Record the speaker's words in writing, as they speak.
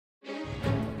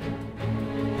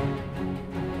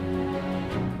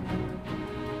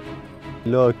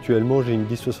Là actuellement j'ai une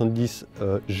 1070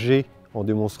 G en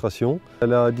démonstration.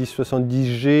 La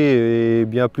 1070G est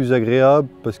bien plus agréable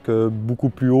parce que beaucoup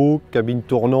plus haut, cabine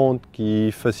tournante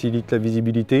qui facilite la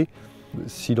visibilité,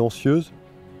 silencieuse,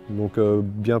 donc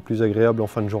bien plus agréable en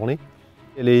fin de journée.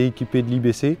 Elle est équipée de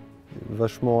l'IBC,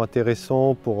 vachement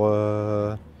intéressant pour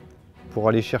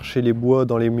aller chercher les bois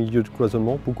dans les milieux de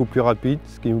cloisonnement, beaucoup plus rapide,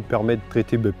 ce qui nous permet de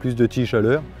traiter plus de tiges à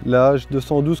l'heure. La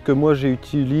H212 que moi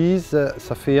j'utilise,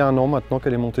 ça fait 1 an maintenant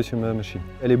qu'elle est montée sur ma machine.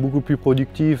 Elle est beaucoup plus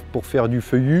productive pour faire du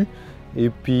feuillu et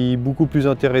puis beaucoup plus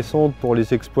intéressante pour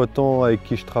les exploitants avec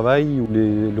qui je travaille ou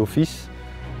l'office.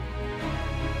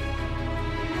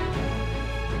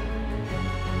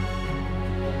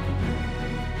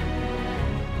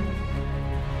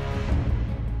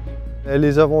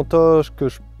 Les avantages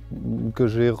que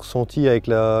j'ai ressentis avec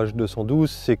la H212,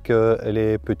 c'est qu'elle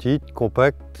est petite,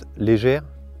 compacte, légère,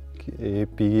 et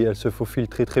puis elle se faufile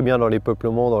très bien dans les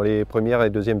peuplements, dans les premières et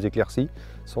deuxièmes éclaircies,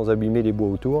 sans abîmer les bois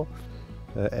autour.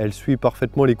 Elle suit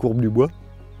parfaitement les courbes du bois,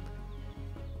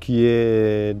 qui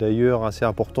est d'ailleurs assez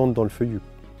importante dans le feuillu.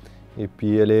 Et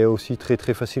puis elle est aussi très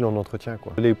facile en entretien,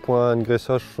 quoi. Les points de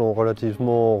graissage sont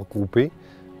relativement regroupés.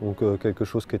 Donc quelque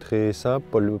chose qui est très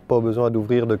simple, pas besoin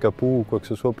d'ouvrir de capot ou quoi que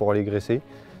ce soit pour aller graisser.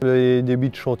 Les débits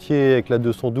de chantier avec la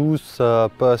 212, ça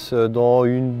passe dans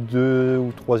une, 2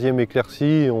 ou 3e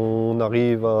éclaircie. On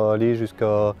arrive à aller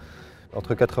jusqu'à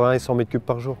entre 80 et 100 mètres cubes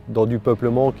par jour, dans du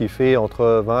peuplement qui fait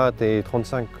entre 20 et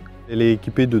 35. Elle est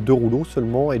équipée de 2 rouleaux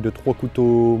seulement et de 3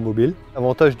 couteaux mobiles.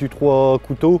 L'avantage du 3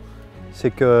 couteaux, c'est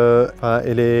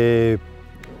qu'elle est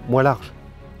moins large.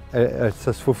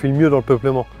 Ça se faufile mieux dans le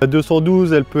peuplement. La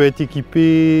 212, elle peut être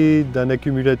équipée d'un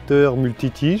accumulateur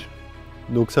multitiges.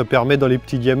 Donc ça permet dans les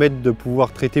petits diamètres de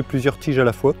pouvoir traiter plusieurs tiges à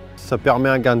la fois. Ça permet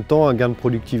un gain de temps, un gain de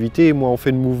productivité. Moins on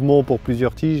fait de mouvement pour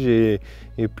plusieurs tiges et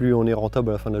plus on est rentable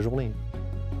à la fin de la journée.